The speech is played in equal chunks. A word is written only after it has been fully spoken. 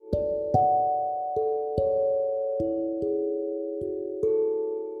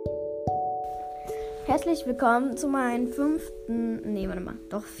herzlich willkommen zu meinem vierten,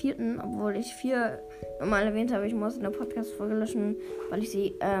 obwohl ich 4 normal erwähnt habe. Ich muss eine Podcast-Folge löschen, weil ich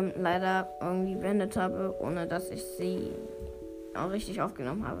sie leider irgendwie beendet habe, ohne dass ich sie auch richtig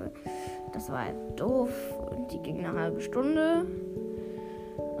aufgenommen habe. Das war doof und die ging eine halbe Stunde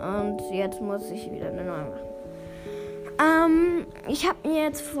und jetzt muss ich wieder eine neue machen. Ich habe mir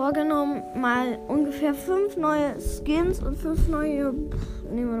jetzt vorgenommen, mal ungefähr 5 neue Skins und 5 neue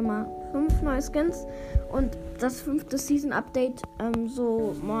Skins und das 5. Season Update,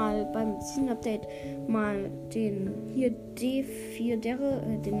 so mal beim Season Update mal den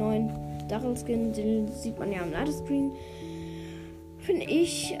den neuen Daryl Skin, den sieht man ja am Ladescreen. Finde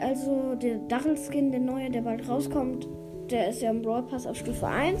ich, also der Daryl Skin, der neue, der bald rauskommt, der ist ja im Brawl Pass auf Stufe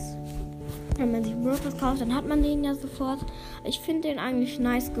 1. Wenn man sich einen Brawl Pass kauft, dann hat man den ja sofort. Ich finde den eigentlich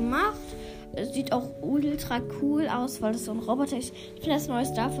nice gemacht. Es sieht auch ultra cool aus, weil das so ein Roboter ist. Ich finde das neue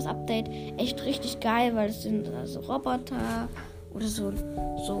Star Wars Update echt richtig geil, weil es sind so Roboter oder so.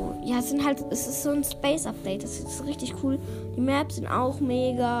 Ja, es ist so ein Space Update. Das ist richtig cool. Die Maps sind auch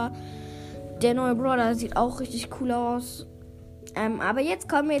mega. Der neue Brawler sieht auch richtig cool aus. Aber jetzt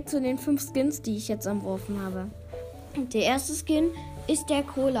kommen wir zu den 5 Skins, die ich jetzt entworfen habe. Der erste Skin ist der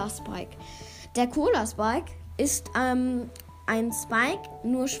Cola Spike. Der Cola Spike ist ein Spike,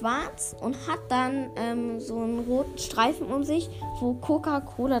 nur schwarz und hat dann so einen roten Streifen um sich, wo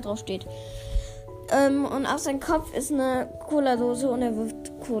Coca-Cola drauf steht. Und auf seinem Kopf ist eine Cola-Dose und er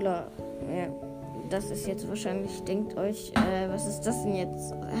wirft Cola. Ja, das ist jetzt wahrscheinlich, denkt euch, was ist das denn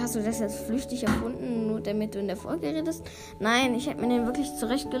jetzt? Hast du das jetzt flüchtig erfunden, nur damit du in der Folge redest? Nein, ich habe mir den wirklich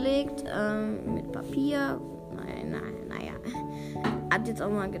zurechtgelegt mit Papier. Naja. Hat jetzt auch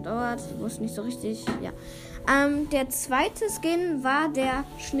mal gedauert, wusste nicht so richtig, ja. Der zweite Skin war der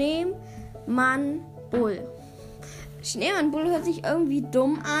Schneemann Bull. Schneemann Bull hört sich irgendwie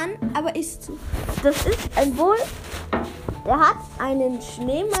dumm an, aber ist so. Das ist ein Bull, der hat einen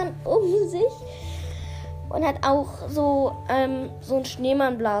Schneemann um sich und hat auch so einen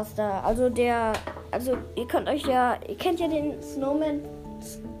Schneemann-Blaster. Also ihr kennt ja den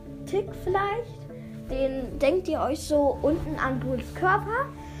Snowman-Tick vielleicht. Den denkt ihr euch so unten an Bulls Körper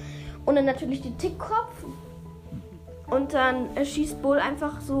und dann natürlich den Tickkopf und dann schießt Bull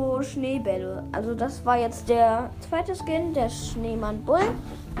einfach so Schneebälle. Also das war jetzt der zweite Skin, der Schneemann Bull.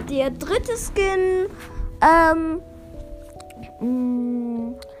 Der dritte Skin,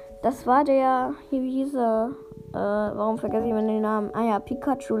 das war der, hier wie hieß er, warum vergesse ich mir den Namen? Ah ja,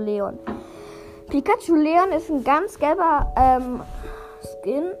 Pikachu Leon. Pikachu Leon ist ein ganz gelber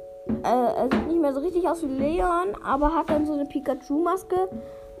Skin. Er sieht nicht mehr so richtig aus wie Leon, aber hat dann so eine Pikachu-Maske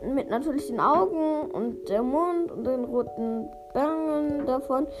mit natürlich den Augen und der Mund und den roten Wangen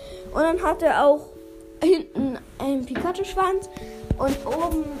davon. Und dann hat er auch hinten einen Pikachu-Schwanz und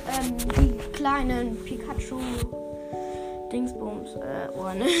oben die kleinen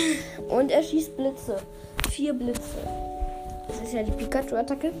Pikachu-Dingsbums-Ohren. Und er schießt Blitze. 4 Blitze. Das ist ja die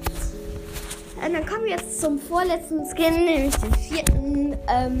Pikachu-Attacke. Und dann kommen wir jetzt zum vorletzten Skin, nämlich den 4.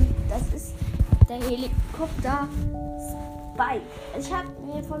 Das ist der Helikopter Spike. Ich habe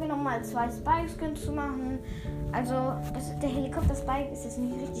mir vorgenommen, mal 2 Spike-Skins zu machen. Also der Helikopter Spike ist jetzt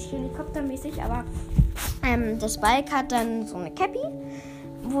nicht richtig helikoptermäßig, aber der Spike hat dann so eine Cappy,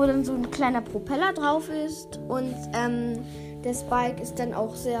 wo dann so ein kleiner Propeller drauf ist. Und der Spike ist dann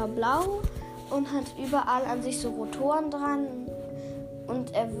auch sehr blau und hat überall an sich so Rotoren dran.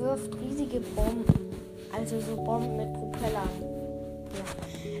 Und er wirft riesige Bomben. Also so Bomben mit Propellern. Ja.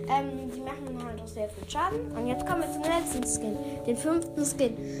 Die machen halt auch sehr viel Schaden. Und jetzt kommen wir zum letzten Skin. Den 5.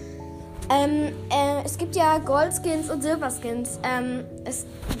 Skin. Es gibt ja Gold-Skins und Silber-Skins. Es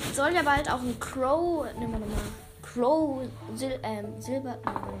soll ja bald auch ein Crow...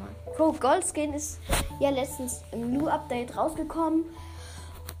 Crow Gold-Skin ist ja letztens im New Update rausgekommen.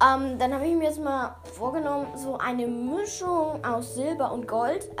 Dann habe ich mir jetzt mal vorgenommen, so eine Mischung aus Silber und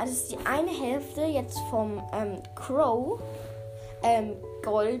Gold. Also ist die eine Hälfte jetzt vom Crow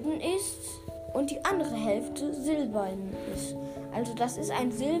golden ist und die andere Hälfte silbern ist. Also das ist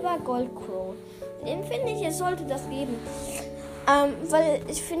ein Silber-Gold-Crow. Den finde ich, es sollte das geben. Weil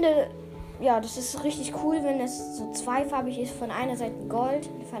ich finde, ja, das ist richtig cool, wenn es so zweifarbig ist. Von einer Seite Gold,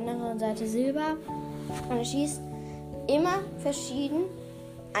 von der anderen Seite Silber. Und er schießt immer verschieden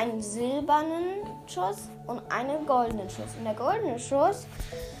einen silbernen Schuss und einen goldenen Schuss. Und der goldene Schuss,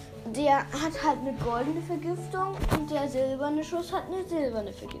 der hat halt eine goldene Vergiftung und der silberne Schuss hat eine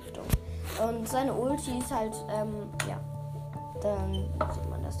silberne Vergiftung. Und seine Ulti ist halt, dann sieht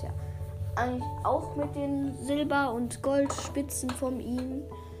man das ja. Eigentlich auch mit den Silber- und Goldspitzen von ihm.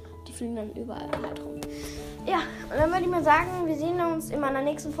 Die fliegen dann überall halt rum. Ja, und dann würde ich mal sagen, wir sehen uns in meiner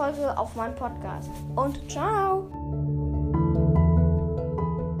nächsten Folge auf meinem Podcast. Und ciao!